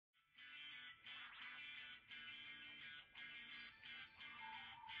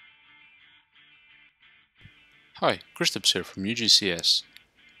Hi, Kristaps here from UgCS.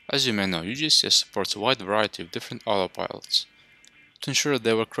 As you may know, UgCS supports a wide variety of different autopilots. To ensure that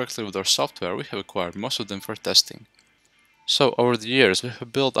they work correctly with our software, we have acquired most of them for testing. So, over the years, we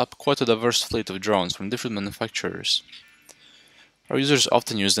have built up quite a diverse fleet of drones from different manufacturers. Our users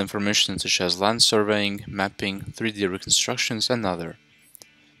often use the information such as land surveying, mapping, 3D reconstructions, and other.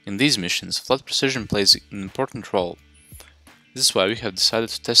 In these missions, flight precision plays an important role. This is why we have decided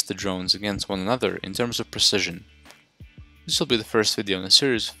to test the drones against one another in terms of precision. This will be the first video in a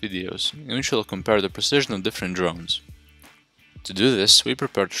series of videos in which we will compare the precision of different drones. To do this, we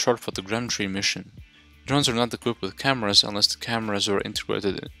prepared a short photogrammetry mission. Drones are not equipped with cameras unless the cameras were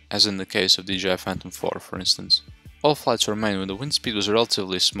integrated, as in the case of DJI Phantom 4, for instance. All flights were made when the wind speed was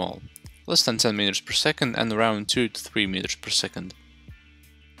relatively small, less than 10 meters per second and around 2 to 3 meters per second.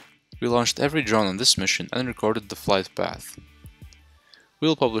 We launched every drone on this mission and recorded the flight path. We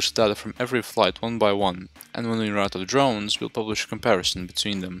will publish data from every flight one by one, and when we run out of drones, we'll publish a comparison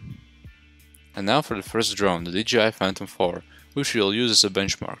between them. And now for the first drone, the DJI Phantom 4, which we will use as a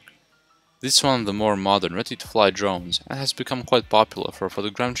benchmark. This is one of the more modern, ready-to-fly drones, and has become quite popular for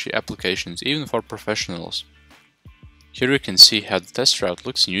photogrammetry applications, even for professionals. Here you can see how the test route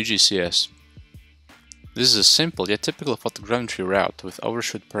looks in UgCS. This is a simple yet typical photogrammetry route with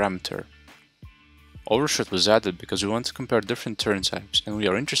overshot parameter. Overshot was added because we want to compare different turn types, and we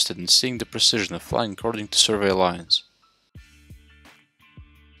are interested in seeing the precision of flying according to survey lines.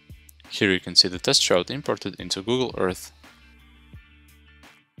 Here you can see the test route imported into Google Earth.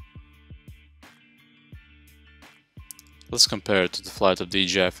 Let's compare it to the flight of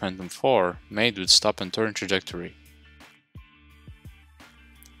DJI Phantom 4 made with stop and turn trajectory.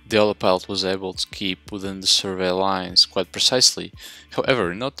 The Autopilot was able to keep within the survey lines quite precisely.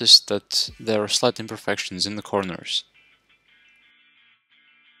 However, notice that there are slight imperfections in the corners.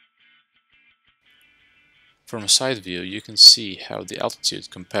 From a side view, you can see how the altitude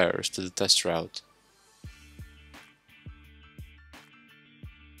compares to the test route.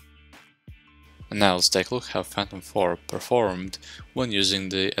 And now let's take a look how Phantom 4 performed when using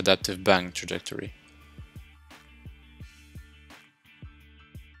the adaptive bank trajectory.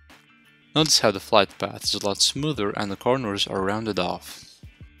 Notice how the flight path is a lot smoother and the corners are rounded off.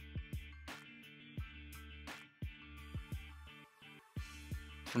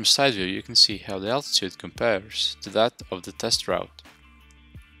 From side view you can see how the altitude compares to that of the test route.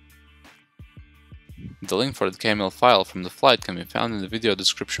 The link for the KML file from the flight can be found in the video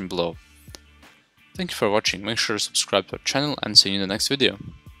description below. Thank you for watching, make sure to subscribe to our channel and see you in the next video.